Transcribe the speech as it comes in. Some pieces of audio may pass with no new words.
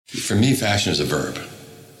For me, fashion is a verb.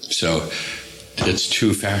 So it's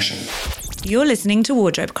to fashion. You're listening to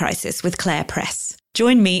Wardrobe Crisis with Claire Press.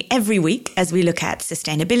 Join me every week as we look at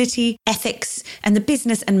sustainability, ethics, and the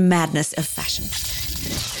business and madness of fashion.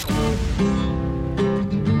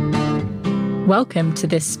 Welcome to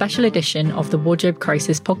this special edition of the Wardrobe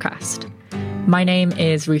Crisis podcast. My name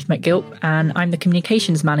is Ruth McGilp, and I'm the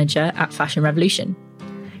Communications Manager at Fashion Revolution.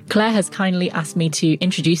 Claire has kindly asked me to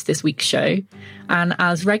introduce this week's show, and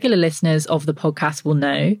as regular listeners of the podcast will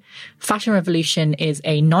know, Fashion Revolution is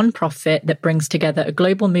a non-profit that brings together a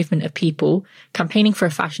global movement of people campaigning for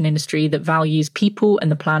a fashion industry that values people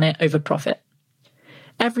and the planet over profit.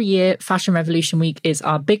 Every year, Fashion Revolution Week is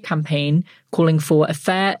our big campaign calling for a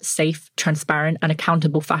fair, safe, transparent and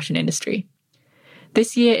accountable fashion industry.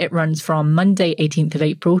 This year, it runs from Monday 18th of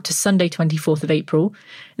April to Sunday 24th of April,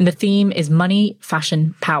 and the theme is Money,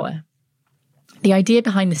 Fashion, Power. The idea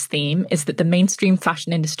behind this theme is that the mainstream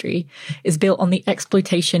fashion industry is built on the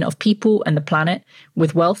exploitation of people and the planet,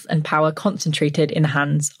 with wealth and power concentrated in the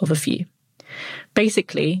hands of a few.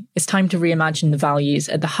 Basically, it's time to reimagine the values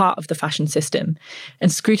at the heart of the fashion system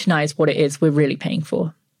and scrutinise what it is we're really paying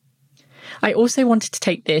for. I also wanted to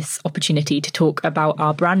take this opportunity to talk about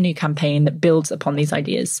our brand new campaign that builds upon these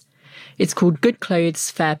ideas. It's called Good Clothes,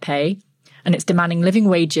 Fair Pay, and it's demanding living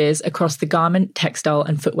wages across the garment, textile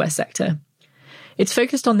and footwear sector. It's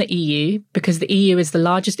focused on the EU because the EU is the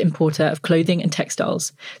largest importer of clothing and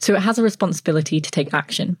textiles, so it has a responsibility to take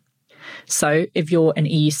action. So, if you're an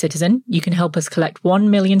EU citizen, you can help us collect 1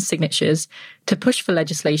 million signatures to push for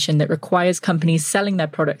legislation that requires companies selling their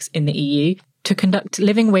products in the EU to conduct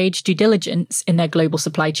living wage due diligence in their global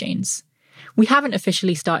supply chains. We haven't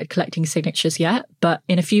officially started collecting signatures yet, but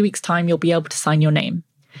in a few weeks' time, you'll be able to sign your name.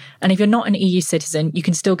 And if you're not an EU citizen, you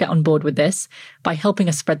can still get on board with this by helping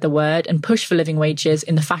us spread the word and push for living wages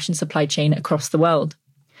in the fashion supply chain across the world.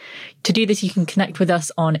 To do this, you can connect with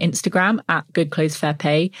us on Instagram at Good Clothes Fair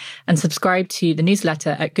Pay and subscribe to the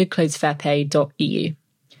newsletter at goodclothesfairpay.eu.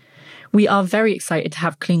 We are very excited to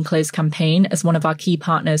have Clean Clothes Campaign as one of our key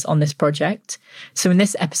partners on this project. So in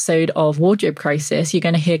this episode of Wardrobe Crisis, you're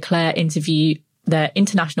going to hear Claire interview their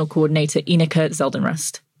international coordinator, Ineke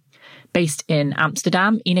Zeldenrust. Based in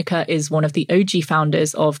Amsterdam, Ineke is one of the OG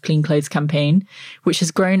founders of Clean Clothes Campaign, which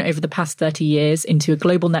has grown over the past 30 years into a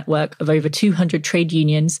global network of over 200 trade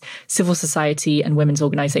unions, civil society and women's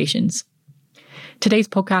organisations. Today's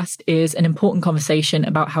podcast is an important conversation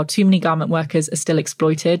about how too many garment workers are still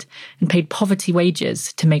exploited and paid poverty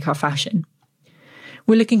wages to make our fashion.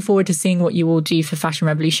 We're looking forward to seeing what you all do for Fashion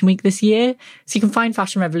Revolution Week this year. So you can find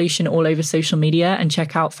Fashion Revolution all over social media and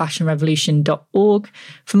check out fashionrevolution.org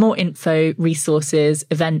for more info, resources,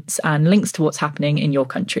 events, and links to what's happening in your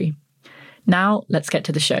country. Now, let's get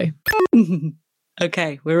to the show.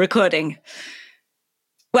 Okay, we're recording.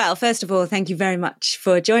 Well, first of all, thank you very much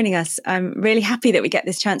for joining us. I'm really happy that we get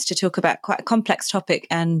this chance to talk about quite a complex topic.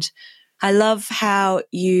 And I love how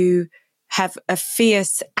you have a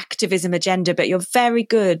fierce activism agenda, but you're very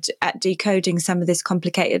good at decoding some of this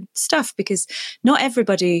complicated stuff because not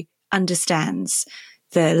everybody understands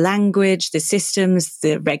the language, the systems,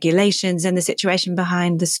 the regulations, and the situation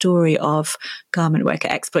behind the story of garment worker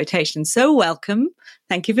exploitation. So welcome.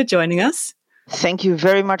 Thank you for joining us. Thank you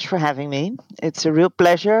very much for having me. It's a real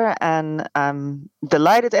pleasure, and I'm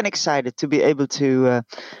delighted and excited to be able to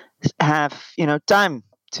have time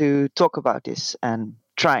to talk about this and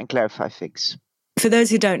try and clarify things. For those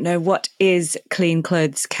who don't know, what is Clean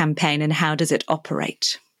Clothes Campaign and how does it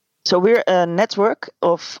operate? So we're a network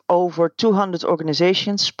of over 200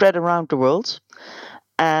 organizations spread around the world.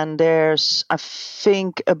 And there's, I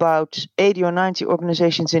think, about 80 or 90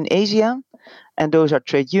 organizations in Asia. And those are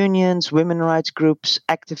trade unions, women's rights groups,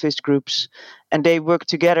 activist groups. And they work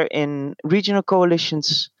together in regional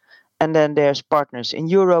coalitions. And then there's partners in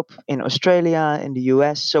Europe, in Australia, in the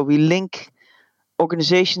US. So we link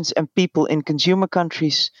organizations and people in consumer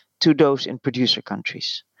countries to those in producer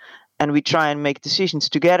countries. And we try and make decisions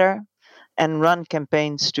together and run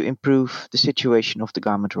campaigns to improve the situation of the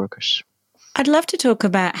garment workers. I'd love to talk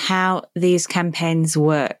about how these campaigns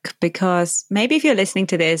work, because maybe if you're listening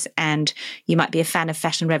to this and you might be a fan of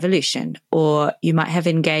Fashion Revolution, or you might have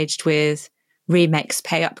engaged with Remake's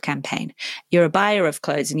Pay Up campaign. You're a buyer of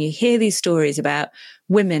clothes and you hear these stories about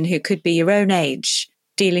women who could be your own age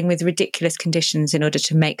dealing with ridiculous conditions in order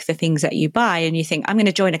to make the things that you buy. And you think, I'm going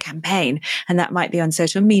to join a campaign, and that might be on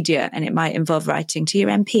social media and it might involve writing to your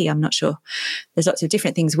MP. I'm not sure. There's lots of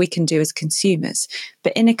different things we can do as consumers.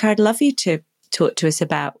 But Ineke, I'd love you to talk to us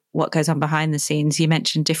about what goes on behind the scenes. You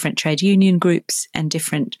mentioned different trade union groups and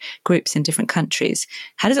different groups in different countries.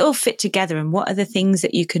 How does it all fit together, and what are the things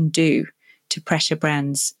that you can do to pressure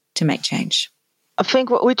brands to make change? I think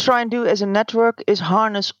what we try and do as a network is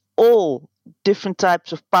harness all different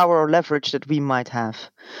types of power or leverage that we might have,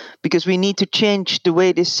 because we need to change the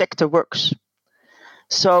way this sector works.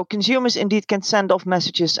 So consumers indeed can send off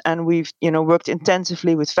messages, and we've worked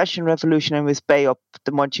intensively with Fashion Revolution and with PayUp,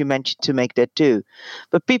 the ones you mentioned, to make that too.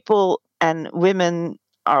 But people and women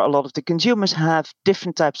are a lot of the consumers have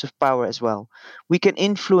different types of power as well. We can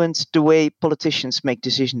influence the way politicians make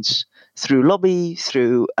decisions through lobby,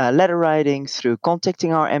 through letter writing, through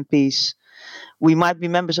contacting our MPs. We might be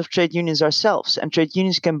members of trade unions ourselves, and trade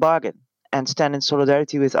unions can bargain and stand in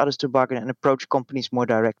solidarity with others to bargain and approach companies more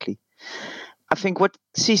directly. I think what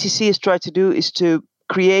CCC has tried to do is to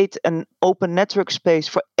create an open network space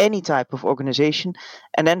for any type of organization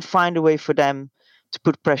and then find a way for them to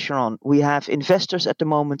put pressure on. We have investors at the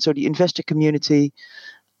moment, so the investor community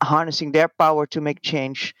harnessing their power to make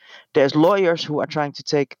change. There's lawyers who are trying to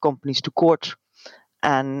take companies to court,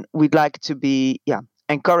 and we'd like to be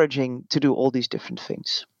encouraging to do all these different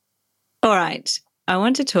things. All right. I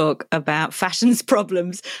want to talk about fashion's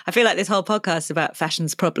problems. I feel like this whole podcast is about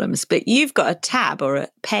fashion's problems, but you've got a tab or a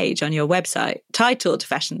page on your website titled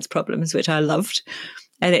Fashion's Problems, which I loved.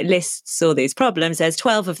 And it lists all these problems. There's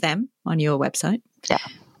 12 of them on your website. Yeah.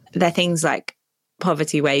 They're things like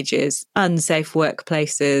poverty wages, unsafe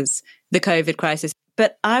workplaces, the COVID crisis.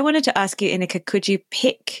 But I wanted to ask you, Ineke, could you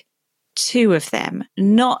pick 2 of them?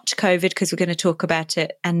 Not COVID, because we're going to talk about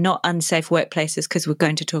it, and not unsafe workplaces, because we're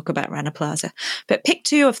going to talk about Rana Plaza. But pick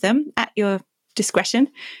 2 of them at your discretion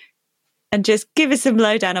and just give us some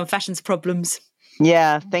lowdown on fashion's problems.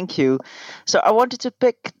 Yeah, thank you. So I wanted to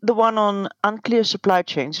pick the one on unclear supply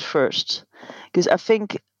chains first, because I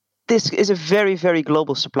think this is a very, very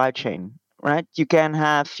global supply chain, right? You can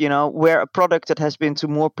have, wear a product that has been to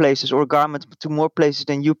more places, or a garment to more places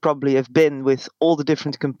than you probably have been, with all the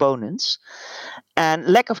different components. And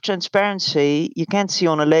lack of transparency, you can't see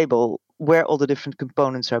on a label where all the different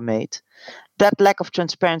components are made. That lack of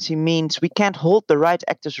transparency means we can't hold the right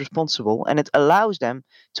actors responsible, and it allows them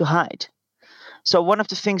to hide. So one of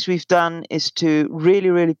the things we've done is to really,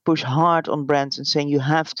 really push hard on brands and saying you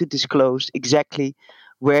have to disclose exactly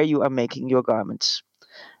where you are making your garments.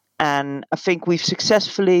 And I think we've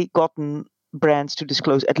successfully gotten brands to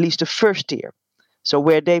disclose at least the first tier, so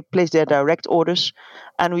where they place their direct orders.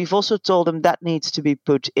 And we've also told them that needs to be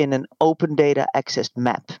put in an open data accessed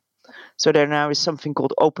map. So there now is something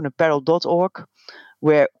called openapparel.org,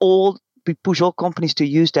 where we push all companies to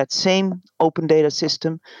use that same open data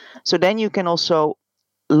system. So then you can also,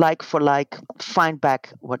 like for like, find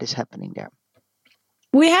back what is happening there.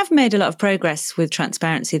 We have made a lot of progress with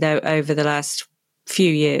transparency, though, over the last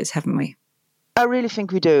few years, haven't we? I really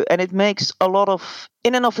think we do. And it makes a lot of,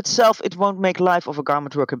 in and of itself, it won't make life of a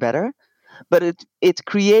garment worker better, but it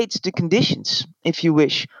creates the conditions, if you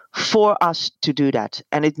wish, for us to do that.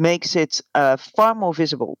 And it makes it far more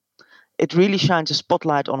visible. It really shines a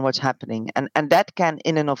spotlight on what's happening. And that can,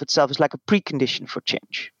 in and of itself, is like a precondition for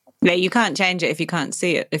change. Yeah, you can't change it if you can't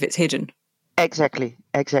see it, if it's hidden. Exactly.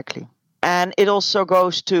 And it also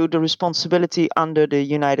goes to the responsibility under the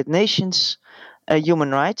United Nations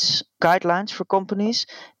human rights guidelines for companies.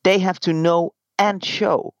 They have to know and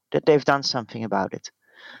show that they've done something about it.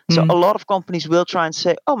 So a lot of companies will try and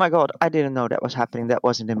say, oh my God, I didn't know that was happening. That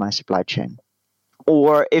wasn't in my supply chain.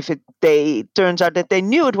 Or if they turns out that they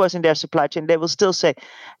knew it was in their supply chain, they will still say,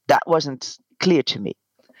 that wasn't clear to me.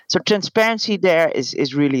 So transparency there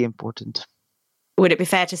is really important. Would it be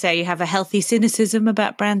fair to say you have a healthy cynicism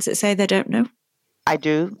about brands that say they don't know? I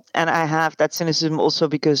do. And I have that cynicism also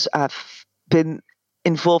because I've been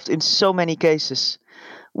involved in so many cases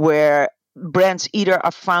where brands either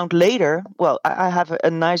are found later. Well, I have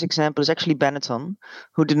a nice example. It's actually Benetton,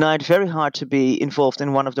 who denied very hard to be involved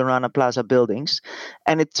in one of the Rana Plaza buildings.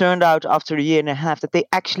 And it turned out after a year and a half that they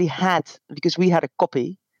actually had, because we had a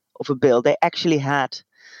copy of a bill, they actually had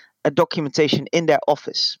a documentation in their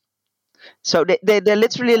office. So they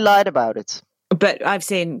literally lied about it. But I've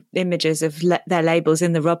seen images of their labels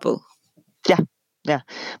in the rubble. Yeah.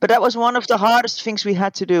 But that was one of the hardest things we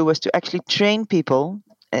had to do, was to actually train people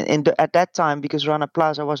at that time, because Rana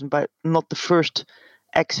Plaza wasn't not the first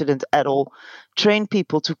accident at all. Train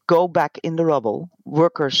people to go back in the rubble,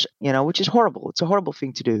 workers, which is horrible. It's a horrible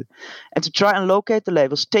thing to do. And to try and locate the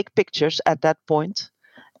labels, take pictures at that point,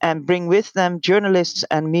 and bring with them journalists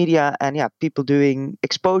and media and people doing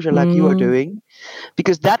exposure like you are doing,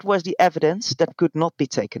 because that was the evidence that could not be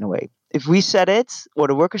taken away. If we said it, or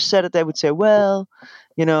the workers said it, they would say, well,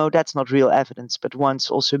 that's not real evidence. But once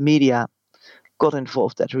also media got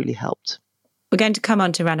involved, that really helped. We're going to come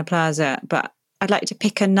on to Rana Plaza, but I'd like to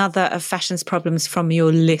pick another of fashion's problems from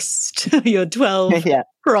your list, your 12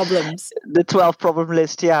 problems. The 12 problem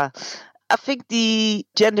list, yeah. I think the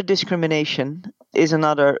gender discrimination is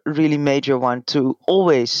another really major one to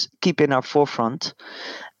always keep in our forefront.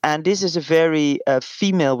 And this is a very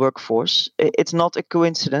female workforce. It's not a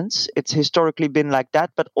coincidence. It's historically been like that,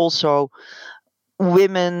 but also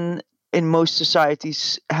women in most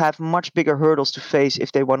societies have much bigger hurdles to face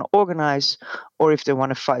if they want to organize or if they want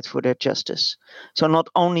to fight for their justice. So not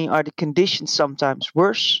only are the conditions sometimes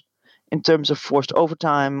worse in terms of forced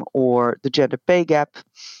overtime or the gender pay gap,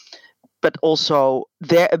 but also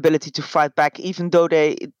their ability to fight back, even though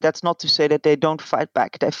that's not to say that they don't fight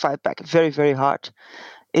back. They fight back very, very hard,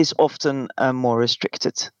 is often more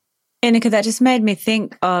restricted. Ineke, that just made me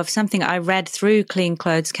think of something I read through Clean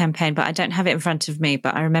Clothes Campaign, but I don't have it in front of me,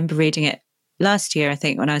 but I remember reading it last year, I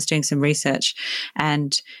think, when I was doing some research.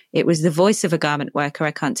 And it was the voice of a garment worker. I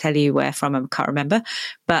can't tell you where from, I can't remember,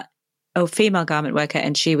 but a female garment worker.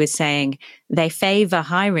 And she was saying they favor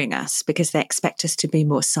hiring us because they expect us to be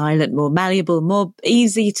more silent, more malleable, more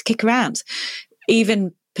easy to kick around,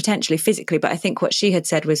 even potentially physically. But I think what she had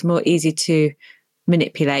said was more easy to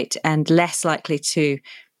manipulate and less likely to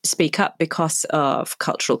speak up because of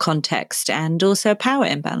cultural context and also power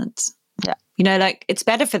imbalance. Yeah. You know, like it's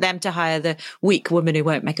better for them to hire the weak woman who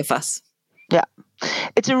won't make a fuss. Yeah.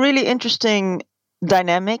 It's a really interesting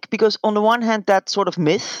dynamic because on the one hand, that sort of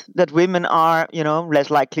myth that women are, less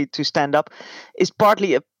likely to stand up is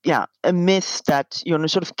partly a myth that,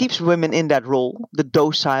 sort of keeps women in that role, the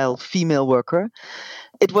docile female worker.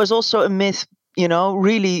 It was also a myth,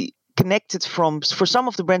 really connected for some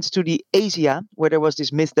of the brands to the Asia, where there was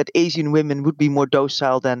this myth that Asian women would be more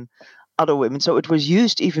docile than other women. So it was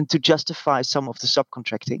used even to justify some of the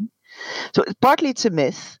subcontracting. So partly it's a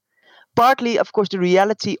myth. Partly, of course, the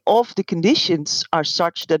reality of the conditions are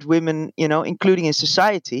such that women, including in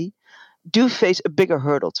society, do face a bigger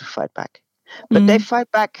hurdle to fight back. But they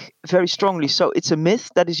fight back very strongly. So it's a myth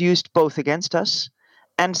that is used both against us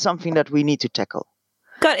and something that we need to tackle.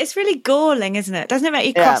 God, it's really galling, isn't it? Doesn't it make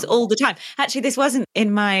you cross all the time? Actually, this wasn't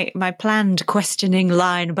in my planned questioning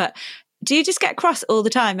line, but do you just get cross all the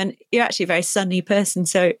time? And you're actually a very sunny person,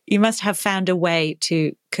 so you must have found a way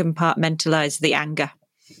to compartmentalize the anger.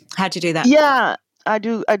 How'd you do that? Yeah, I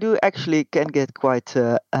do actually can get quite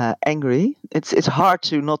angry. It's hard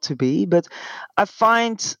to not to be, but I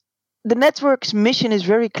find the network's mission is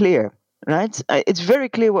very clear, right? It's very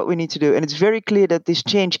clear what we need to do, and it's very clear that this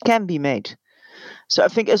change can be made. So I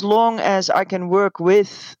think as long as I can work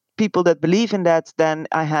with people that believe in that, then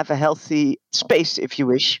I have a healthy space, if you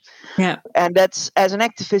wish. Yeah. And that's, as an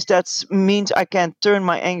activist, that means I can turn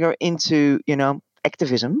my anger into,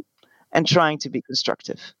 activism and trying to be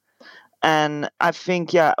constructive. And I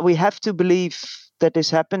think, we have to believe that this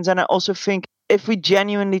happens. And I also think if we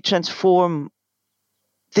genuinely transform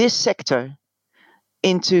this sector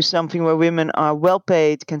into something where women are well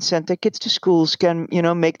paid, can send their kids to schools, can,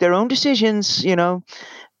 make their own decisions,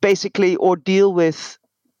 basically, or deal with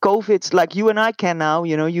COVID like you and I can now,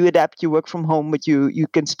 you adapt, you work from home, but you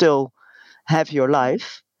can still have your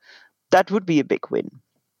life. That would be a big win.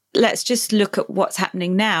 Let's just look at what's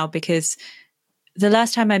happening now, because the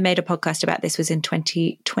last time I made a podcast about this was in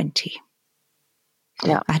 2020.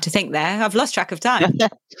 Yeah, I had to think there. I've lost track of time.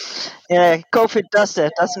 Yeah, COVID does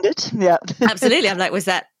that, doesn't it? Yeah, absolutely. I'm like,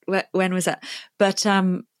 when was that? But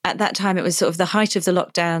at that time, it was sort of the height of the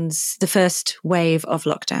lockdowns, the first wave of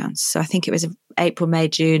lockdowns. So I think it was April, May,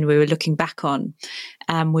 June. We were looking back on,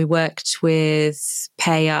 we worked with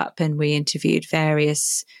Pay Up, and we interviewed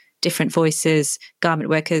various different voices, garment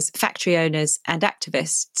workers, factory owners, and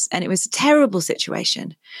activists. And it was a terrible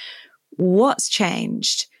situation. What's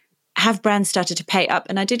changed? Have brands started to pay up?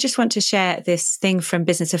 And I did just want to share this thing from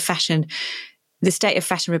Business of Fashion. The State of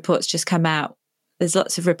Fashion report's just come out. There's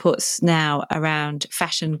lots of reports now around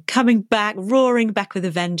fashion coming back, roaring back with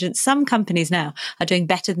a vengeance. Some companies now are doing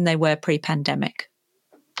better than they were pre-pandemic.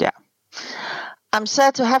 Yeah. I'm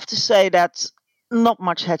sad to have to say that not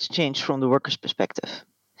much has changed from the workers' perspective.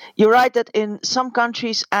 You're right that in some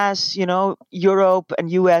countries, as Europe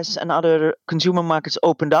and US and other consumer markets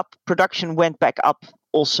opened up, production went back up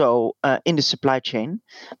also in the supply chain,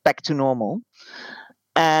 back to normal.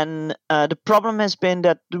 And the problem has been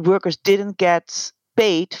that the workers didn't get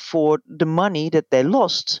paid for the money that they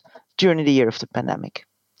lost during the year of the pandemic,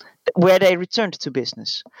 where they returned to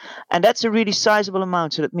business. And that's a really sizable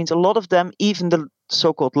amount. So that means a lot of them, even the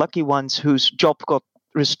so-called lucky ones whose job got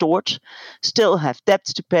restored, still have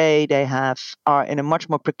debts to pay. They are in a much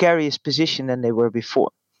more precarious position than they were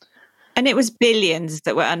before. And it was billions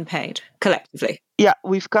that were unpaid collectively. Yeah,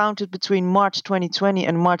 we've counted between March 2020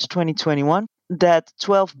 and March 2021. that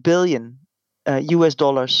 12 billion US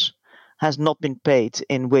dollars has not been paid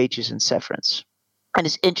in wages and severance. And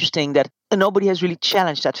it's interesting that nobody has really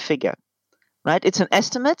challenged that figure, right? It's an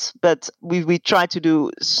estimate, but we tried to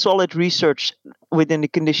do solid research within the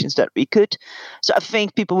conditions that we could. So I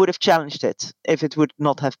think people would have challenged it if it would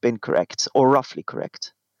not have been correct or roughly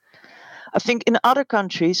correct. I think in other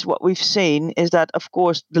countries, what we've seen is that, of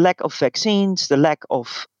course, the lack of vaccines, the lack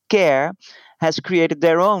of care has created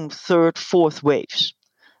their own third, fourth waves.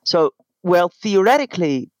 So, well,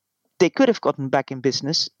 theoretically, they could have gotten back in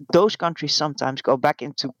business. Those countries sometimes go back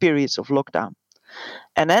into periods of lockdown.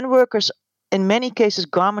 And then workers, in many cases,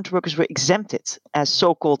 garment workers were exempted as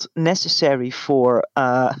so-called necessary for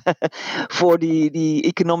for the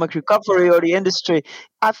economic recovery or the industry.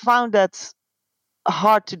 I found that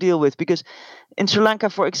hard to deal with because in Sri Lanka,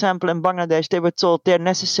 for example, and Bangladesh, they were told they're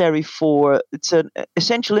necessary for, it's an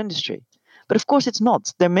essential industry. But of course it's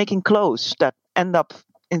not. They're making clothes that end up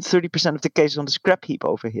in 30% of the cases on the scrap heap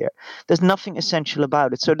over here. There's nothing essential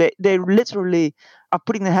about it. So they literally are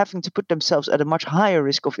having to put themselves at a much higher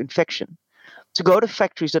risk of infection to go to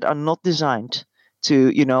factories that are not designed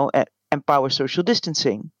to, empower social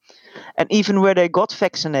distancing. And even where they got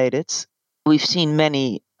vaccinated, we've seen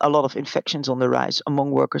a lot of infections on the rise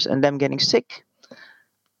among workers and them getting sick.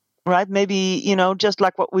 Right? Maybe, just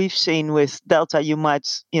like what we've seen with Delta, you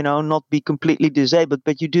might, not be completely disabled,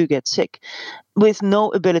 but you do get sick with no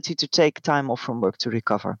ability to take time off from work to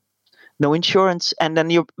recover. No insurance. And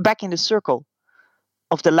then you're back in the circle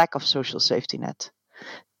of the lack of social safety net.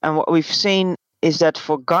 And what we've seen is that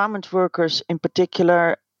for garment workers in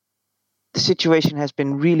particular, the situation has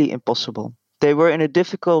been really impossible. They were in a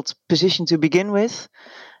difficult position to begin with,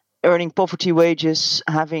 earning poverty wages,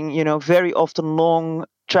 having, very often long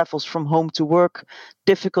travels from home to work,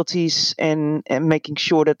 difficulties in making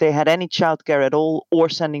sure that they had any childcare at all or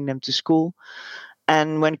sending them to school.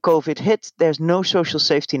 And when COVID hit, there's no social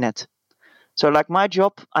safety net. So like my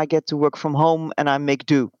job, I get to work from home and I make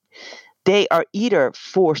do. They are either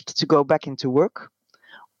forced to go back into work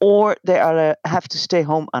or they have to stay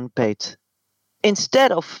home unpaid.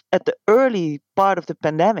 Instead of, at the early part of the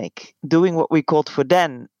pandemic, doing what we called for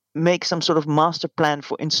then, make some sort of master plan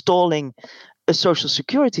for installing a social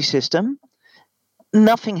security system,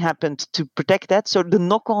 nothing happened to protect that. So the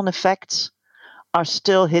knock-on effects are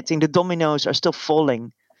still hitting, the dominoes are still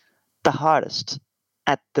falling the hardest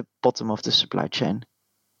at the bottom of the supply chain.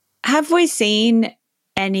 Have we seen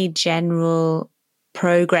any general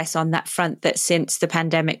progress on that front that since the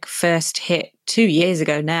pandemic first hit 2 years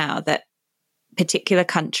ago now, that particular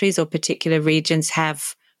countries or particular regions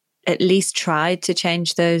have at least tried to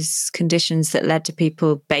change those conditions that led to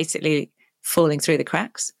people basically falling through the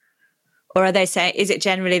cracks? Or are they saying, is it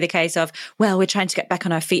generally the case of, well, we're trying to get back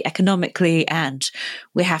on our feet economically and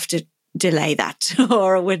we have to delay that?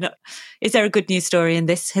 Or we're not? Is there a good news story in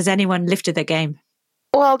this? Has anyone lifted their game?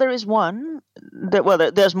 Well, there is one.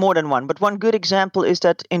 There's more than one. But one good example is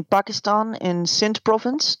that in Pakistan, in Sindh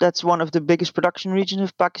province, that's one of the biggest production regions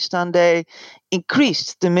of Pakistan, they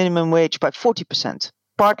increased the minimum wage by 40%,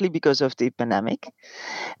 partly because of the pandemic.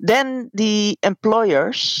 Then the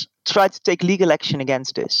employers tried to take legal action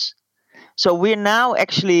against this. So we're now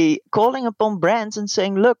actually calling upon brands and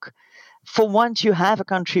saying, look, for once you have a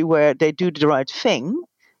country where they do the right thing.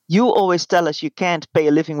 You always tell us you can't pay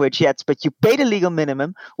a living wage yet, but you pay the legal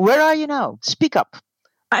minimum. Where are you now? Speak up.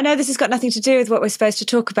 I know this has got nothing to do with what we're supposed to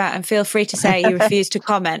talk about, and feel free to say you refuse to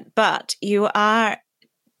comment, but you are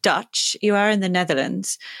Dutch, you are in the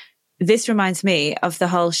Netherlands. This reminds me of the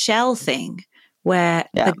whole Shell thing where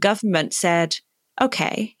the government said,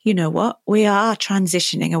 okay, you know what? We are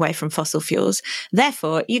transitioning away from fossil fuels.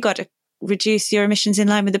 Therefore, you got to reduce your emissions in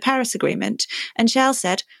line with the Paris Agreement. And Shell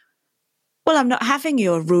said, well, I'm not having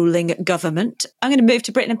your ruling government. I'm going to move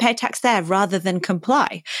to Britain and pay tax there rather than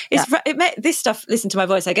comply. This stuff, listen to my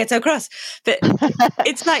voice, I get so cross. But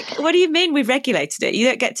it's like, what do you mean we've regulated it? You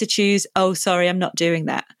don't get to choose, oh, sorry, I'm not doing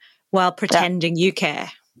that, while pretending you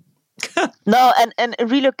care. No, and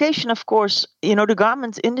relocation, of course, the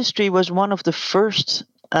garment industry was one of the first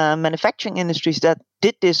manufacturing industries that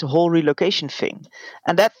did this whole relocation thing.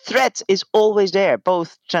 And that threat is always there,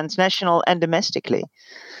 both transnational and domestically.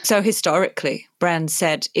 So historically, brands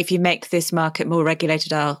said, if you make this market more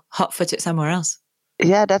regulated, I'll hotfoot it somewhere else.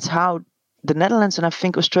 Yeah, that's how the Netherlands and I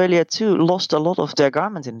think Australia too lost a lot of their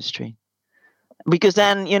garment industry. Because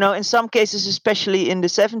then, in some cases, especially in the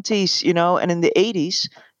 70s, and in the 80s,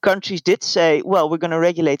 countries did say, well, we're going to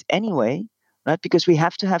regulate anyway, right? Because we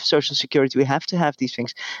have to have social security, we have to have these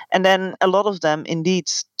things. And then a lot of them indeed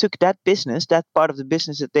took that business, that part of the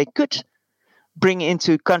business that they could bring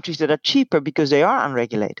into countries that are cheaper because they are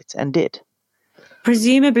unregulated, and did.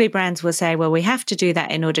 Presumably brands will say, well, we have to do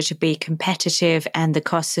that in order to be competitive and the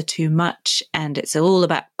costs are too much and it's all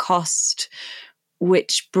about cost,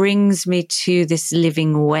 which brings me to this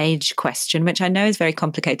living wage question, which I know is very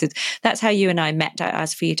complicated. That's how you and I met. I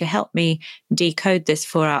asked for you to help me decode this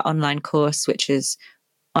for our online course, which is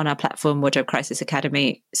on our platform, Wardrobe Crisis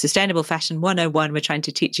Academy, Sustainable Fashion 101. We're trying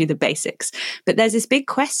to teach you the basics. But there's this big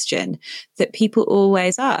question that people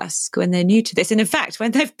always ask when they're new to this. And in fact,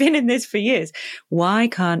 when they've been in this for years, why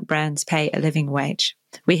can't brands pay a living wage?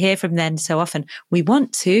 We hear from them so often, we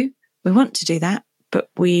want to do that, but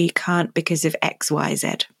we can't because of X, Y,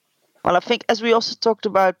 Z. Well, I think as we also talked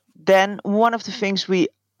about then, one of the things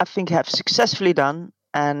I think have successfully done,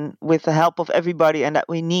 and with the help of everybody, and that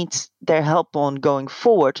we need their help on going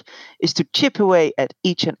forward, is to chip away at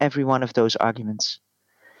each and every one of those arguments.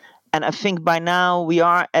 And I think by now we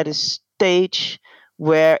are at a stage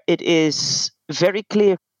where it is very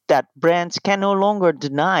clear that brands can no longer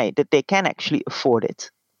deny that they can actually afford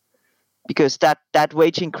it. Because that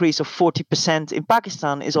wage increase of 40% in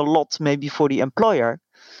Pakistan is a lot maybe for the employer.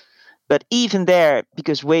 But even there,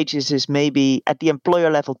 because wages is maybe at the employer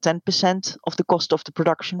level 10% of the cost of the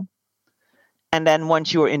production. And then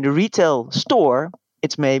once you're in the retail store,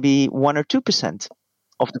 it's maybe 1 or 2%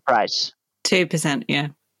 of the price. 2%, yeah.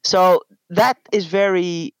 So that is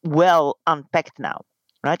very well unpacked now,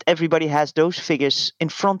 right? Everybody has those figures in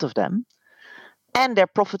front of them. And they're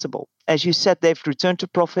profitable. As you said, they've returned to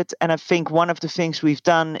profit. And I think one of the things we've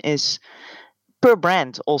done is per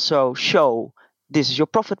brand also show, this is your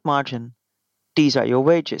profit margin. These are your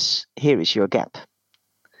wages. Here is your gap.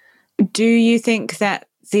 Do you think that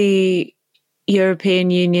the European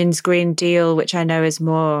Union's Green Deal, which I know is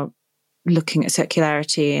more looking at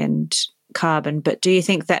circularity and carbon, but do you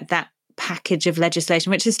think that that package of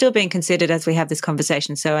legislation, which is still being considered as we have this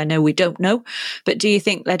conversation, so I know we don't know, but do you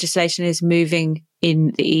think legislation is moving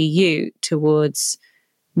in the EU towards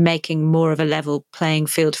making more of a level playing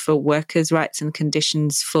field for workers' rights and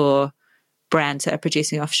conditions for brands that are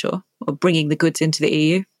producing offshore or bringing the goods into the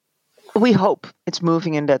EU? We hope it's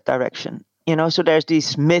moving in that direction. So there's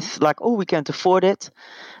this myth like, oh, we can't afford it.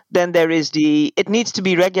 Then there is it needs to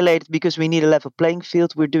be regulated because we need a level playing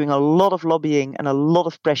field. We're doing a lot of lobbying and a lot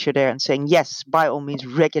of pressure there and saying, yes, by all means,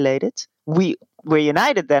 regulate it. We're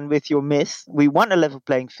united then with your myth. We want a level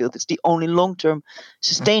playing field. It's the only long-term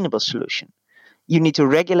sustainable solution. You need to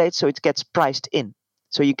regulate so it gets priced in.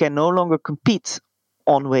 So you can no longer compete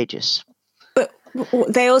on wages. But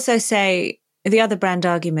they also say the other brand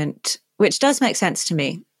argument, which does make sense to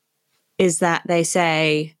me, is that they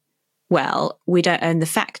say, well, we don't own the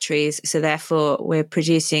factories, so therefore we're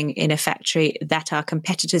producing in a factory that our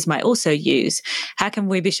competitors might also use. How can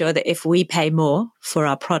we be sure that if we pay more for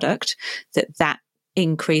our product, that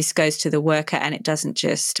increase goes to the worker and it doesn't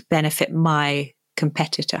just benefit my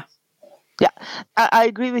competitor? Yeah, I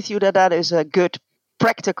agree with you that is a good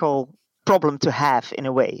practical problem to have in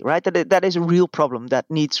a way, right? That is a real problem that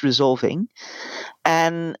needs resolving.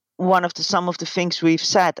 And some of the things we've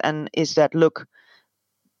said is that, look,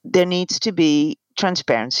 there needs to be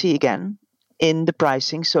transparency again in the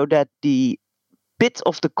pricing so that the bit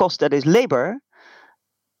of the cost that is labor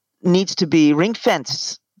needs to be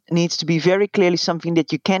ring-fenced, needs to be very clearly something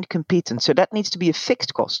that you can't compete in. So that needs to be a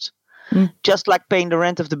fixed cost. Just like paying the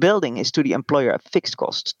rent of the building is to the employer a fixed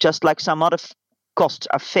cost, just like some other costs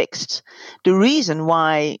are fixed. The reason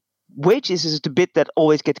why wages is the bit that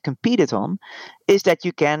always gets competed on is that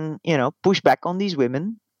you can, push back on these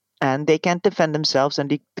women and they can't defend themselves and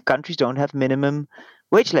the countries don't have minimum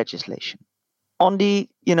wage legislation. On the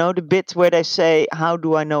bit where they say, how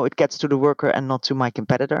do I know it gets to the worker and not to my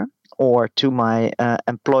competitor or to my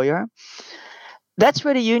employer? That's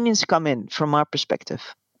where the unions come in from our perspective.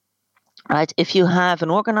 Right? If you have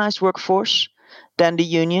an organized workforce, then the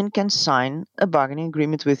union can sign a bargaining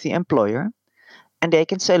agreement with the employer and they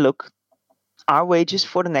can say, look, our wages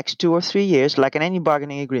for the next 2 or 3 years, like in any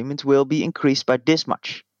bargaining agreement, will be increased by this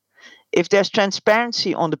much. If there's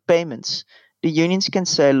transparency on the payments, the unions can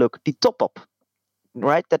say, look, the top up,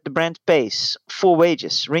 right, that the brand pays for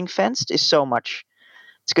wages, ring-fenced, is so much.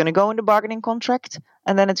 It's going to go in the bargaining contract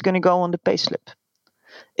and then it's going to go on the payslip.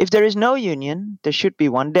 If there is no union, there should be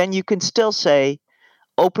one, then you can still say,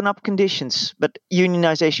 open up conditions, but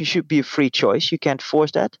unionization should be a free choice. You can't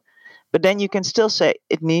force that. But then you can still say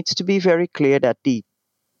it needs to be very clear that the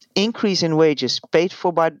increase in wages paid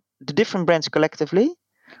for by the different brands collectively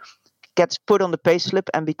gets put on the payslip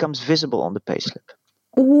and becomes visible on the payslip.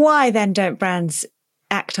 Why then don't brands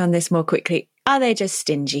act on this more quickly? Are they just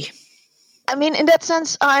stingy? I mean, in that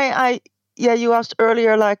sense, you asked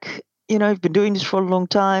earlier, like, you've been doing this for a long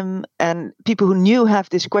time and people who knew have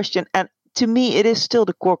this question. And to me, it is still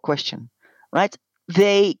the core question, right?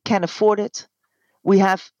 They can afford it. We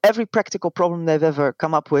have every practical problem they've ever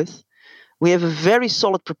come up with. We have a very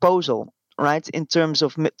solid proposal, right, in terms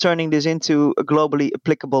of turning this into a globally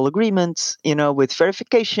applicable agreement, with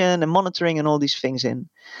verification and monitoring and all these things in.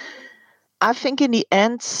 I think in the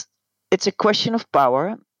end, it's a question of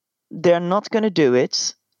power. They're not going to do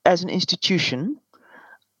it as an institution.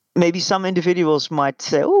 Maybe some individuals might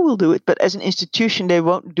say, oh, we'll do it. But as an institution, they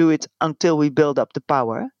won't do it until we build up the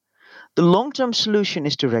power. The long-term solution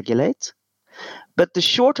is to regulate. But the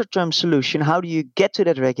shorter-term solution, how do you get to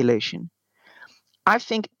that regulation, I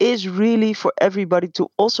think is really for everybody to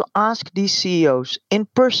also ask these CEOs in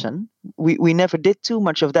person. We never did too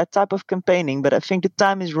much of that type of campaigning, but I think the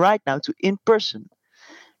time is right now to in person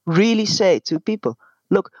really say to people,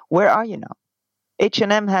 look, where are you now?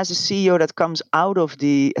 H&M has a CEO that comes out of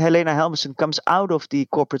Helena Helmersson comes out of the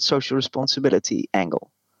corporate social responsibility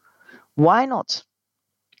angle. Why not?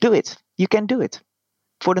 Do it. You can do it.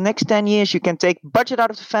 For the next 10 years, you can take budget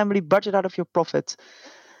out of the family, budget out of your profit.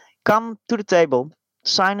 Come to the table,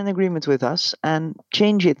 sign an agreement with us, and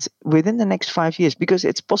change it within the next 5 years, because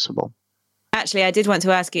it's possible. Actually, I did want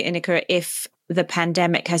to ask you, Ineke, if the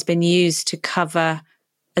pandemic has been used to cover,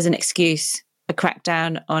 as an excuse, a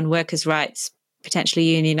crackdown on workers' rights, potentially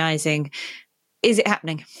unionizing. Is it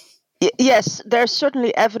happening? Yes, there's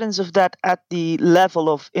certainly evidence of that at the level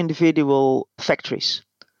of individual factories.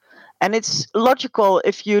 And it's logical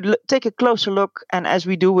if you take a closer look, and as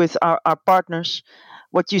we do with our partners,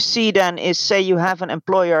 what you see then is, say you have an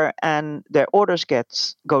employer and their orders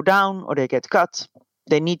go down or they get cut.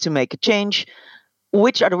 They need to make a change.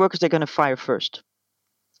 Which are the workers they're going to fire first?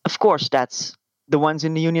 Of course, that's the ones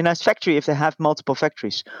in the unionized factory if they have multiple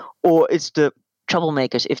factories, or it's the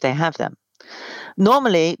troublemakers if they have them.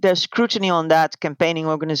 Normally, there's scrutiny on that. Campaigning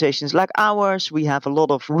organizations like ours, we have a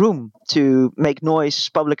lot of room to make noise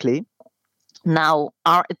publicly. Now,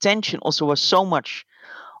 our attention also was so much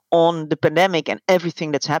on the pandemic and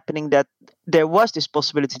everything that's happening that there was this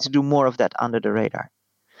possibility to do more of that under the radar.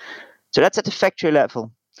 So that's at the factory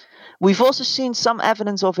level. We've also seen some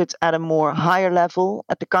evidence of it at a more higher level,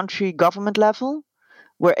 at the country government level,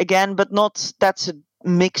 where again, that's a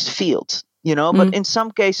mixed field, but in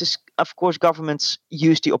some cases, of course, governments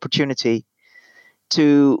use the opportunity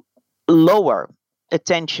to lower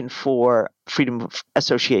attention for freedom of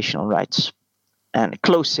associational rights and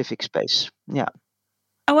close civic space. Yeah.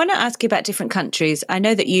 I want to ask you about different countries. I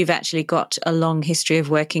know that you've actually got a long history of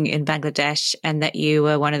working in Bangladesh and that you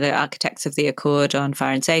were one of the architects of the Accord on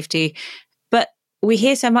Fire and Safety. But we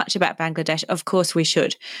hear so much about Bangladesh. Of course we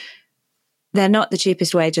should. They're not the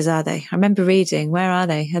cheapest wages, are they? I remember reading. Where are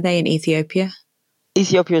they? Are they in Ethiopia?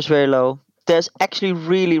 Ethiopia is very low. There's actually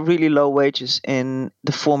really, really low wages in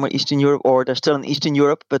the former Eastern Europe, or they're still in Eastern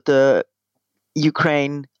Europe, but the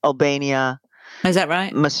Ukraine, Albania. Is that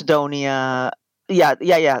right? Macedonia. Yeah.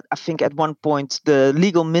 I think at one point the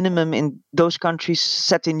legal minimum in those countries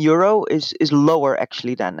set in euro is lower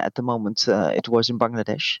actually than at the moment it was in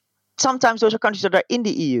Bangladesh. Sometimes those are countries that are in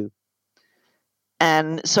the EU.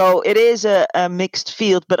 And so it is a mixed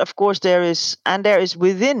field, but of course there is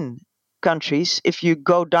within countries, if you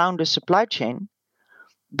go down the supply chain,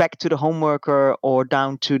 back to the home worker or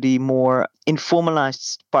down to the more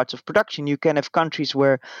informalized parts of production, you can have countries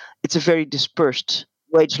where it's a very dispersed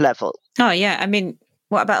wage level. Oh, yeah. I mean,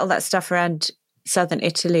 what about all that stuff around southern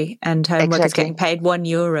Italy and home workers getting paid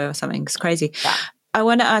 €1 or something? It's crazy. Yeah. I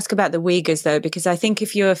want to ask about the Uyghurs, though, because I think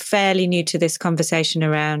if you're fairly new to this conversation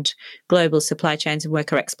around global supply chains and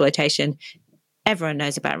worker exploitation, everyone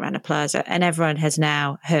knows about Rana Plaza and everyone has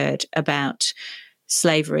now heard about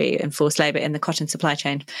slavery and forced labor in the cotton supply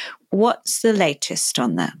chain. What's the latest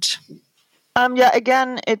on that?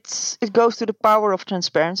 Again, it goes to the power of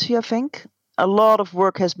transparency, I think. A lot of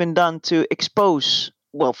work has been done to expose,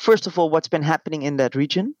 well, first of all, what's been happening in that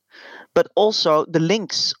region, but also the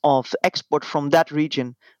links of export from that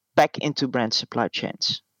region back into brand supply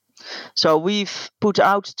chains. So we've put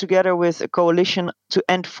out together with a coalition to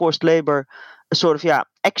end forced labor a sort of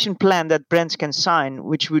action plan that brands can sign,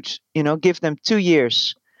 which would give them 2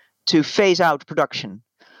 years to phase out production.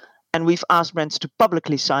 And we've asked brands to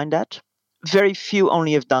publicly sign that. Very few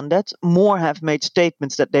only have done that. More have made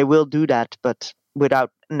statements that they will do that, but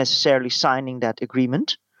without necessarily signing that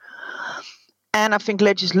agreement. And I think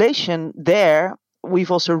legislation there,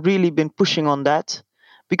 we've also really been pushing on that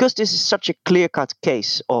because this is such a clear-cut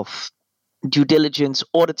case of due diligence.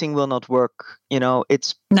 Auditing will not work.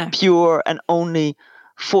 It's pure and only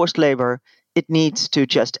forced labor. It needs to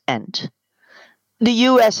just end. The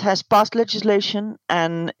US has passed legislation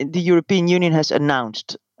and the European Union has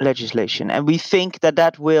announced legislation. And we think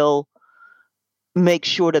that will make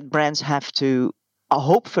sure that brands have to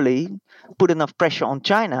hopefully put enough pressure on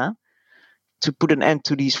China to put an end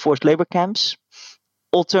to these forced labor camps.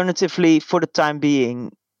 Alternatively, for the time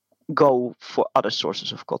being, go for other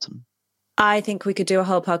sources of cotton. I think we could do a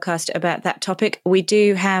whole podcast about that topic. We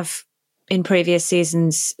do have in previous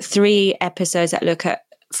seasons 3 episodes that look at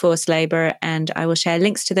forced labor, and I will share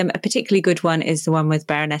links to them. A particularly good one is the one with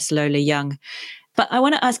Baroness Lola Young. But I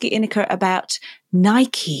want to ask you, Ineke, about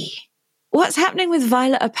Nike. What's happening with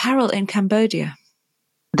Violet Apparel in Cambodia?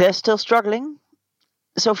 They're still struggling.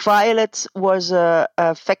 So Violet was a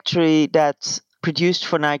factory that produced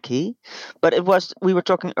for Nike, but we were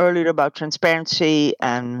talking earlier about transparency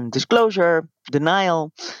and disclosure,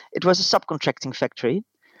 denial. It was a subcontracting factory.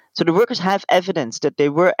 So the workers have evidence that they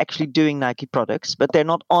were actually doing Nike products, but they're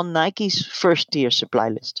not on Nike's first tier supply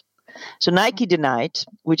list. So Nike denied,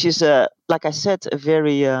 which is, like I said, a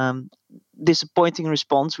very disappointing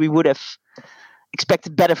response. We would have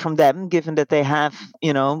expected better from them, given that they have,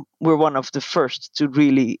 we're one of the first to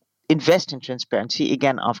really invest in transparency,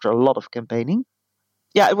 again, after a lot of campaigning.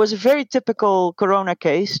 Yeah, it was a very typical Corona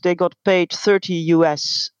case. They got paid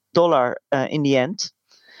 $30 in the end,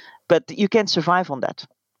 but you can't survive on that,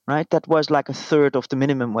 right? That was like a third of the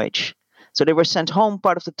minimum wage. So they were sent home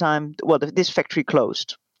part of the time. Well, this factory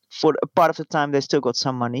closed. For a part of the time, they still got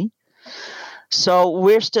some money. So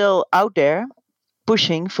we're still out there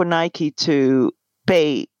pushing for Nike to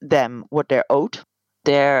pay them what they're owed,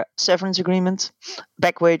 their severance agreement,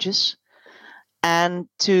 back wages, and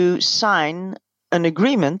to sign an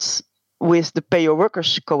agreement with the Pay Your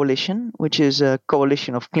Workers Coalition, which is a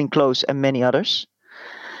coalition of Clean Clothes and many others,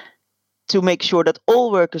 to make sure that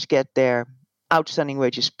all workers get their outstanding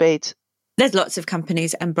wages paid. There's lots of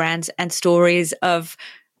companies and brands and stories of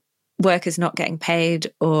workers not getting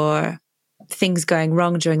paid or things going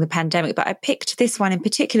wrong during the pandemic. But I picked this one in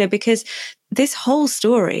particular because this whole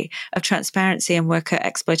story of transparency and worker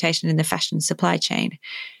exploitation in the fashion supply chain,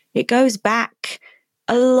 it goes back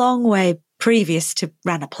a long way previous to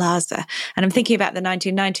Rana Plaza. And I'm thinking about the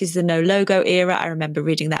 1990s, the no logo era. I remember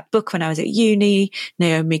reading that book when I was at uni,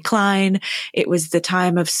 Naomi Klein. It was the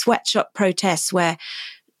time of sweatshop protests where,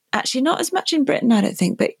 actually not as much in Britain, I don't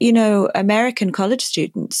think, but, American college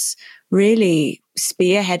students really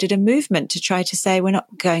spearheaded a movement to try to say we're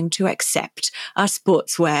not going to accept our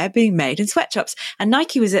sportswear being made in sweatshops. And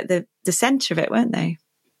Nike was at the center of it, weren't they?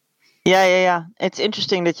 Yeah. It's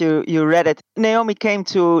interesting that you read it. Naomi came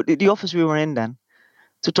to the office we were in then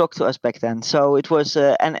to talk to us back then. So it was,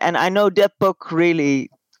 and I know that book really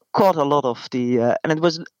caught a lot of and it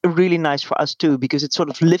was really nice for us too, because it sort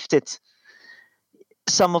of lifted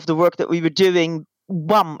some of the work that we were doing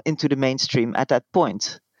into the mainstream at that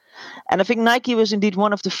point. And I think Nike was indeed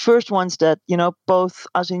one of the first ones that, both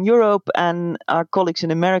us in Europe and our colleagues in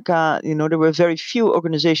America, there were very few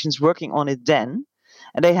organizations working on it then.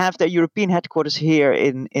 And they have their European headquarters here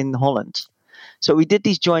in Holland. So we did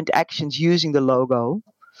these joint actions using the logo,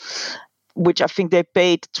 which I think they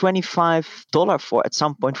paid $25 for at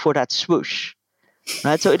some point for that swoosh.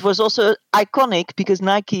 Right. So it was also iconic because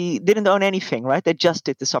Nike didn't own anything, right? They just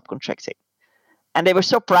did the subcontracting. And they were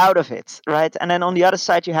so proud of it, right? And then on the other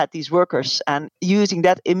side, you had these workers, and using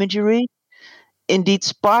that imagery indeed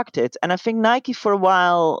sparked it. And I think Nike for a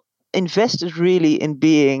while invested really in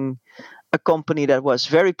being a company that was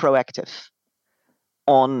very proactive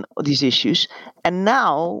on these issues. And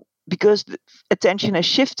now, because the attention has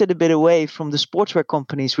shifted a bit away from the sportswear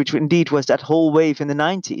companies, which indeed was that whole wave in the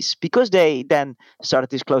 90s, because they then started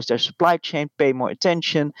to disclose their supply chain, pay more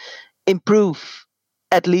attention, improve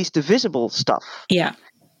at least the visible stuff. Yeah.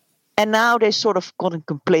 And now they sort of gotten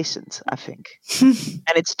complacent, I think.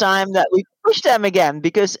 And it's time that we push them again,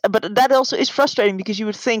 but that also is frustrating because you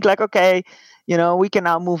would think like, okay, we can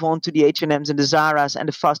now move on to the H&Ms and the Zaras and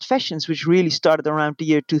the fast fashions, which really started around the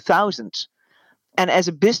year 2000. And as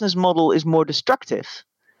a business model is more destructive,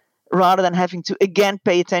 rather than having to again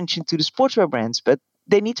pay attention to the sportswear brands, but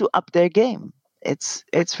they need to up their game. It's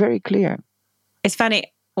very clear. It's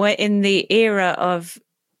funny, we're in the era of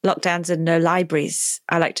lockdowns and no libraries.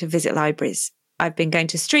 I like to visit libraries. I've been going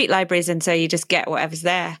to street libraries, and so you just get whatever's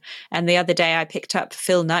there. And the other day I picked up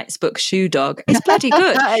Phil Knight's book, Shoe Dog. It's bloody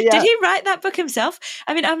good. Yeah. Did he write that book himself?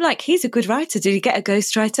 I mean, I'm like, he's a good writer. Did he get a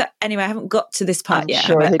ghostwriter? Anyway, I haven't got to this part yet.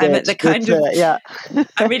 Sure I'm at the kind of, yeah.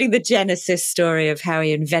 I'm reading the genesis story of how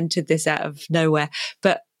he invented this out of nowhere.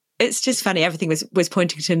 But it's just funny. Everything was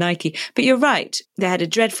pointing to Nike. But you're right. They had a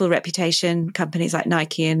dreadful reputation, companies like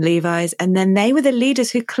Nike and Levi's. And then they were the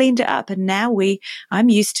leaders who cleaned it up. And now I'm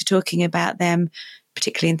used to talking about them,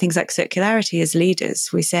 particularly in things like circularity, as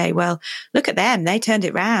leaders. We say, well, look at them. They turned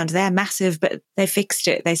it round. They're massive, but they fixed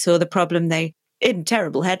it. They saw the problem. They in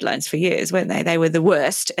terrible headlines for years, weren't they? They were the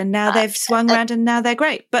worst, and now they've swung around and now they're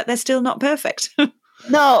great, but they're still not perfect.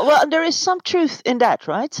 No, well, there is some truth in that,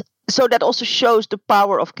 right? So that also shows the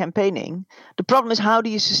power of campaigning. The problem is, how do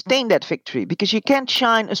you sustain that victory? Because you can't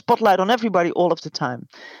shine a spotlight on everybody all of the time.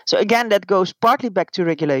 So again, that goes partly back to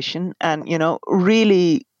regulation and,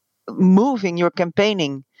 really moving your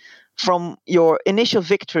campaigning from your initial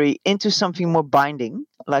victory into something more binding,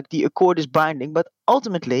 like the Accord is binding, but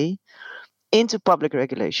ultimately into public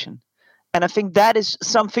regulation. And I think that is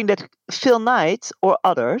something that Phil Knight or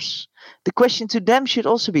others, the question to them should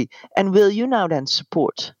also be, and will you now then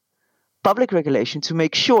support public regulation to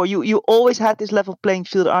make sure you always had this level playing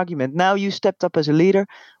field argument. Now you stepped up as a leader.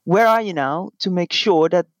 Where are you now to make sure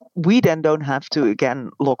that we then don't have to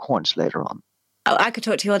again lock horns later on? Oh, I could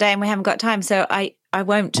talk to you all day and we haven't got time, so I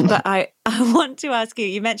won't. But I want to ask you,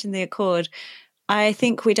 you mentioned the Accord. I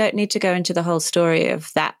think we don't need to go into the whole story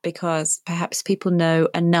of that because perhaps people know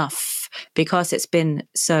enough because it's been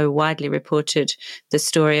so widely reported, the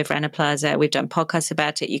story of Rana Plaza. We've done podcasts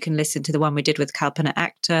about it. You can listen to the one we did with Kalpana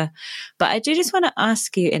Akhtar. But I do just want to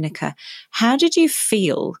ask you, Ineke, how did you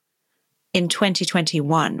feel in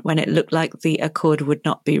 2021 when it looked like the Accord would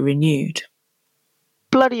not be renewed?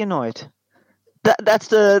 Bloody annoyed. That's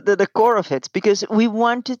the core of it, because we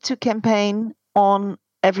wanted to campaign on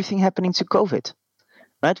everything happening to COVID.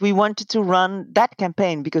 Right? We wanted to run that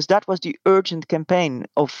campaign because that was the urgent campaign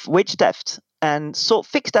of wage theft and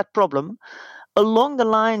fix that problem along the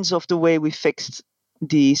lines of the way we fixed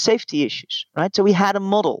the safety issues. Right? So we had a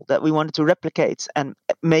model that we wanted to replicate and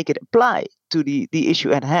make it apply to the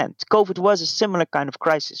issue at hand. COVID was a similar kind of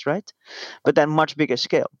crisis, right? But then much bigger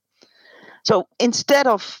scale. So instead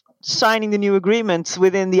of signing the new agreement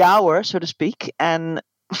within the hour, so to speak, and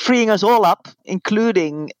freeing us all up,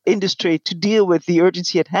 including industry, to deal with the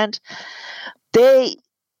urgency at hand, they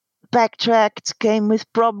backtracked, came with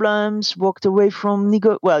problems, walked away from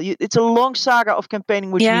it's a long saga of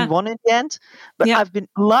campaigning, which we won in the end. But I've been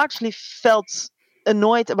largely felt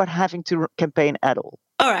annoyed about having to campaign at all.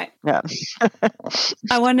 All right. Yeah.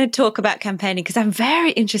 I want to talk about campaigning because I'm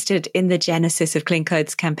very interested in the genesis of Clean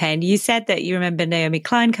Clothes campaign. You said that you remember Naomi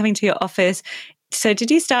Klein coming to your office. So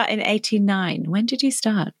did you start in 89? When did you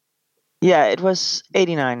start? Yeah, it was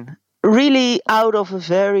 89. Really out of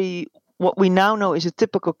what we now know is a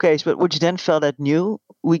typical case, but which then felt that new.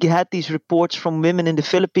 We had these reports from women in the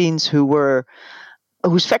Philippines whose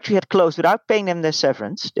factory had closed without paying them their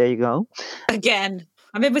severance. There you go. Again.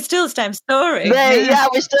 I mean, we're still the same story.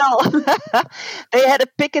 We're still. They had a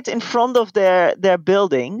picket in front of their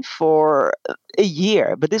building for a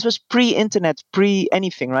year, but this was pre-internet,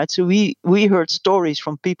 pre-anything, right? So we heard stories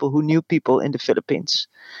from people who knew people in the Philippines.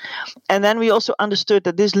 And then we also understood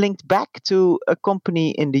that this linked back to a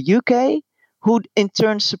company in the UK who in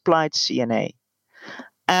turn supplied CNA.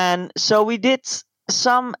 And so we did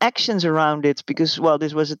some actions around it because,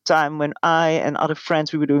 this was a time when I and other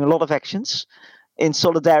friends, we were doing a lot of actions in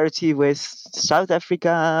solidarity with South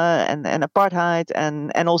Africa and apartheid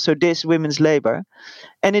and also this women's labor.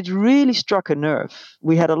 And it really struck a nerve.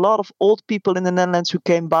 We had a lot of old people in the Netherlands who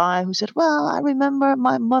came by who said, well, I remember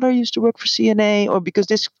my mother used to work for CNA, or because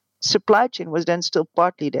this supply chain was then still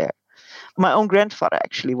partly there. My own grandfather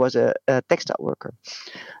actually was a textile worker.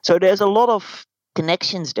 So there's a lot of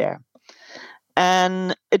connections there.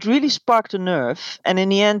 And it really sparked a nerve. And in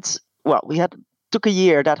the end, took a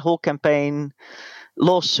year, that whole campaign,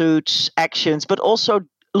 lawsuits, actions, but also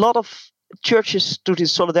a lot of churches stood in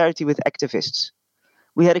solidarity with activists.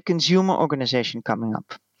 We had a consumer organization coming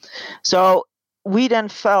up. So we then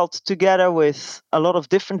felt together with a lot of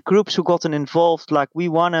different groups who gotten involved, like we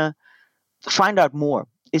want to find out more.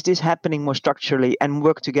 Is this happening more structurally and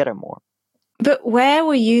work together more? But where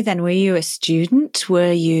were you then? Were you a student?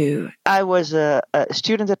 I was a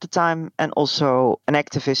student at the time and also an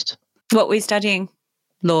activist. What were you studying?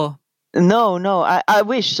 Law? No. I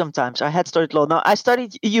wish sometimes I had studied law. No, I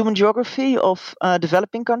studied human geography of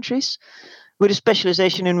developing countries with a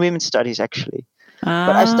specialization in women's studies, actually.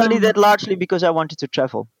 But I studied that largely because I wanted to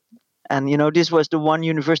travel. And, this was the one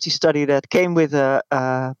university study that came with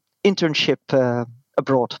a internship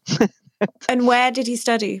abroad. And where did you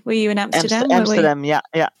study? Were you in Amsterdam? Amsterdam, yeah.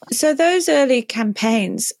 So those early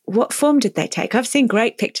campaigns, what form did they take? I've seen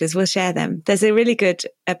great pictures. We'll share them. There's a really good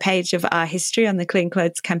page of our history on the Clean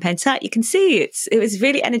Clothes campaign site. You can see it was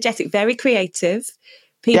really energetic, very creative.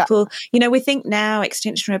 People, we think now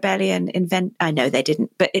Extinction Rebellion I know they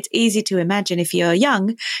didn't, but it's easy to imagine if you're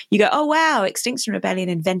young, you go, oh, wow, Extinction Rebellion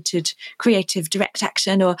invented creative direct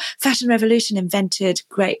action, or Fashion Revolution invented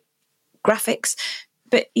great graphics.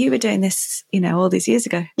 But you were doing this, all these years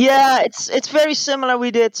ago. Yeah, it's very similar.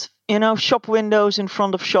 We did, shop windows in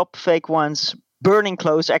front of shop, fake ones, burning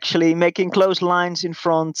clothes, actually, making clotheslines in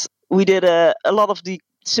front. We did a lot of the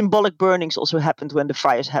symbolic burnings also happened when the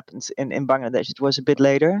fires happened in Bangladesh. It was a bit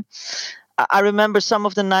later. I remember some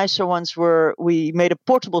of the nicer ones were we made a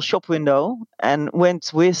portable shop window and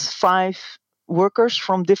went with 5 workers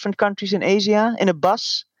from different countries in Asia in a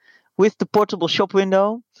bus with the portable shop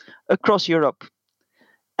window across Europe.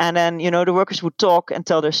 And then, the workers would talk and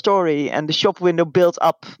tell their story, and the shop window built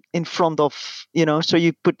up in front of, so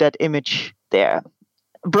you put that image there.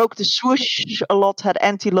 Broke the swoosh a lot, had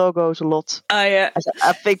anti-logos a lot. Oh yeah,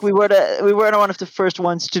 I think we were one of the first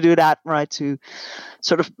ones to do that, right? To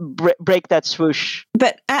sort of break that swoosh.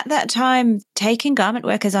 But at that time, taking garment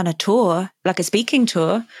workers on a tour, like a speaking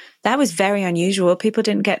tour, that was very unusual. People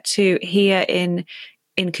didn't get to hear in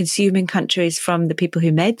consuming countries from the people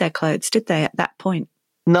who made their clothes, did they? At that point.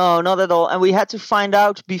 No, not at all. And we had to find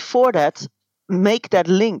out before that, make that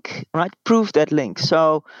link, right? Prove that link.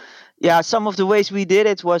 So, yeah, some of the ways we did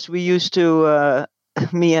it was we used to,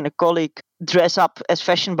 me and a colleague, dress up as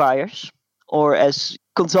fashion buyers or as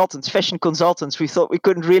consultants, fashion consultants. We thought we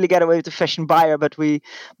couldn't really get away with the fashion buyer, but we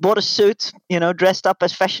bought a suit, dressed up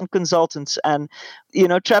as fashion consultants and,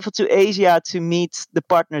 traveled to Asia to meet the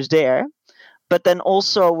partners there. But then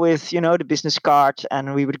also with, the business card,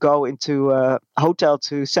 and we would go into a hotel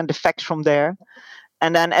to send the fax from there.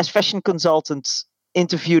 And then as fashion consultants,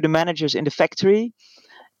 interview the managers in the factory.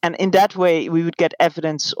 And in that way, we would get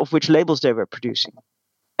evidence of which labels they were producing.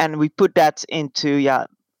 And we put that into,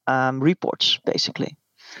 reports, basically.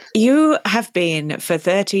 You have been, for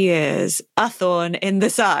 30 years, a thorn in the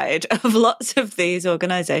side of lots of these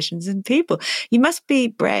organizations and people. You must be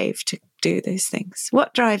brave to do these things.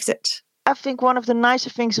 What drives it? I think one of the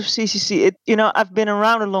nicer things of CCC, I've been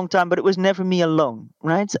around a long time, but it was never me alone,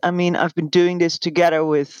 right? I mean, I've been doing this together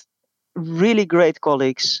with really great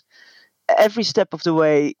colleagues. Every step of the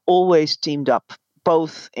way, always teamed up,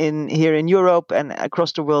 both here in Europe and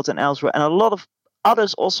across the world and elsewhere. And a lot of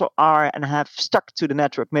others also are and have stuck to the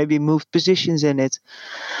network, maybe moved positions in it.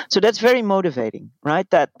 So that's very motivating, right?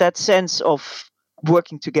 That sense of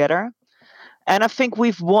working together. And I think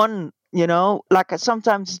we've won. Like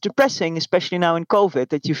sometimes it's depressing, especially now in COVID,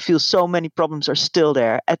 that you feel so many problems are still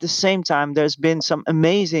there. At the same time, there's been some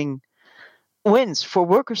amazing wins for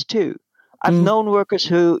workers too. I've known workers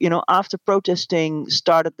who, after protesting,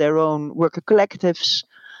 started their own worker collectives.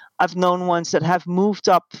 I've known ones that have moved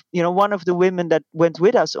up. One of the women that went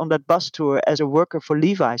with us on that bus tour as a worker for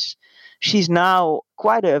Levi's, she's now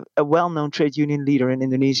quite a well-known trade union leader in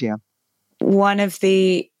Indonesia. One of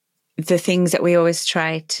the things that we always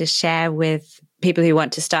try to share with people who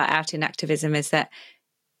want to start out in activism is that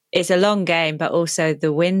it's a long game, but also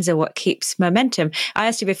the wins are what keeps momentum. I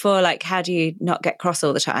asked you before, how do you not get cross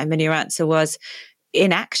all the time? And your answer was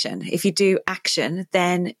inaction. If you do action,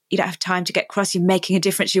 then you don't have time to get cross. You're making a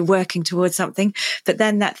difference. You're working towards something. But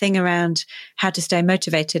then that thing around how to stay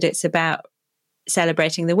motivated, it's about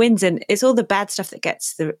celebrating the wins. And it's all the bad stuff that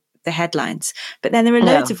gets the headlines. But then there are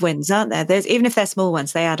loads of wins, aren't there? Even if they're small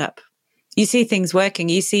ones, they add up. You see things working.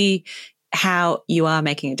 You see how you are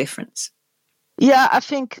making a difference. Yeah, I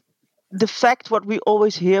think the fact what we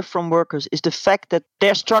always hear from workers is the fact that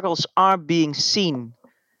their struggles are being seen,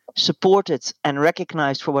 supported and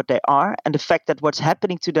recognized for what they are. And the fact that what's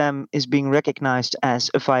happening to them is being recognized as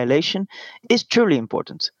a violation is truly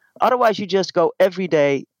important. Otherwise, you just go every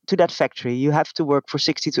day to that factory. You have to work for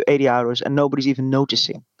 60 to 80 hours and nobody's even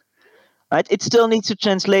noticing. Right? It still needs to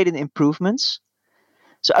translate in improvements.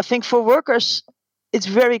 So I think for workers, it's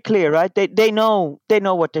very clear, right? They know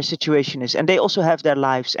what their situation is, and they also have their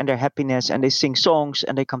lives and their happiness, and they sing songs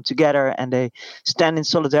and they come together and they stand in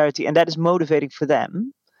solidarity, and that is motivating for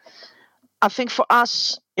them. I think for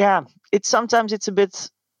us, sometimes it's a bit,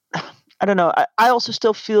 I don't know. I also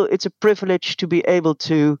still feel it's a privilege to be able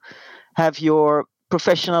to have your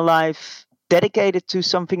professional life dedicated to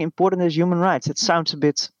something important as human rights. It sounds a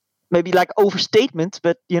bit maybe like overstatement,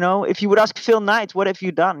 but if you would ask Phil Knight, what have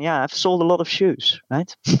you done? Yeah, I've sold a lot of shoes,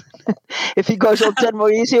 right? If he goes on 10 more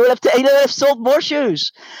years, he will have sold more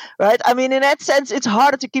shoes, right? I mean, in that sense, it's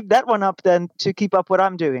harder to keep that one up than to keep up what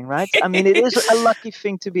I'm doing, right? I mean, it is a lucky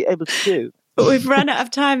thing to be able to do. But we've run out of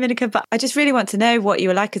time, Ineke, but I just really want to know what you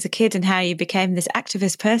were like as a kid and how you became this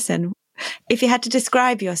activist person. If you had to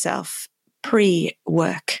describe yourself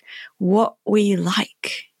pre-work, what were you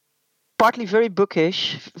like? Partly very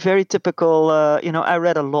bookish, very typical. I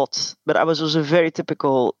read a lot, but I was also a very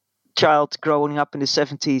typical child growing up in the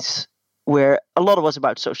 70s, where a lot was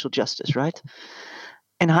about social justice, right?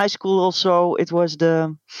 In high school also, it was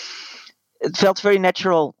it felt very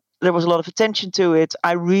natural. There was a lot of attention to it.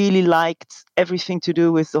 I really liked everything to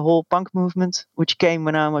do with the whole punk movement, which came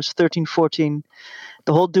when I was 13, 14.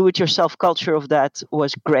 The whole do-it-yourself culture of that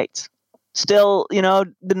was great. Still,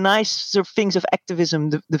 the nicer things of activism,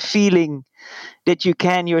 the feeling that you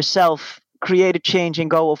can yourself create a change and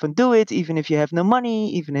go off and do it, even if you have no money,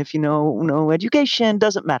 even if no education,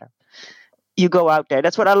 doesn't matter. You go out there.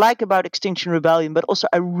 That's what I like about Extinction Rebellion, but also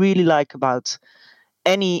I really like about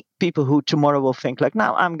any people who tomorrow will think like,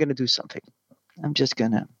 now I'm going to do something. I'm just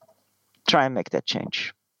going to try and make that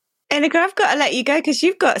change. Annika, I've got to let you go because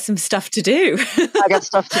you've got some stuff to do. I got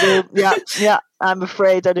stuff to do. Yeah, I'm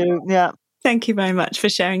afraid I do. Yeah. Thank you very much for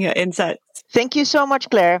sharing your insights. Thank you so much,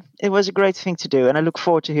 Claire. It was a great thing to do, and I look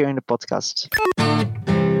forward to hearing the podcast.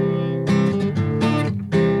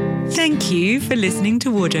 Thank you for listening to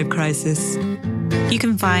Wardrobe Crisis. You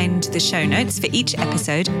can find the show notes for each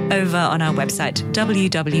episode over on our website,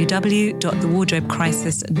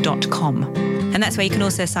 www.thewardrobecrisis.com. And that's where you can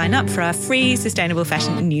also sign up for our free sustainable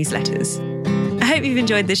fashion newsletters. I hope you've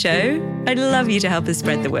enjoyed the show. I'd love you to help us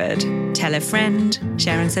spread the word. Tell a friend,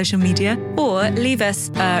 share on social media, or leave us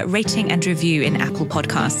a rating and review in Apple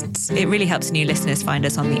Podcasts. It really helps new listeners find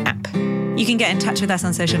us on the app. You can get in touch with us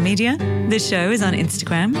on social media. The show is on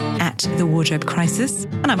Instagram @The Wardrobe Crisis,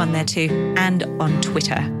 and I'm on there too. And on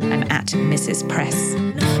Twitter, I'm @Mrs. Press.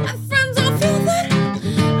 My friends all feel that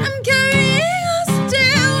I'm carrying a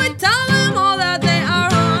still. I tell them all that they are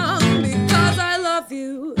wrong because I love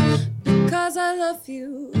you, because I love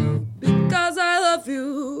you, because I love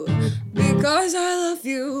you, because I love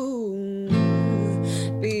you.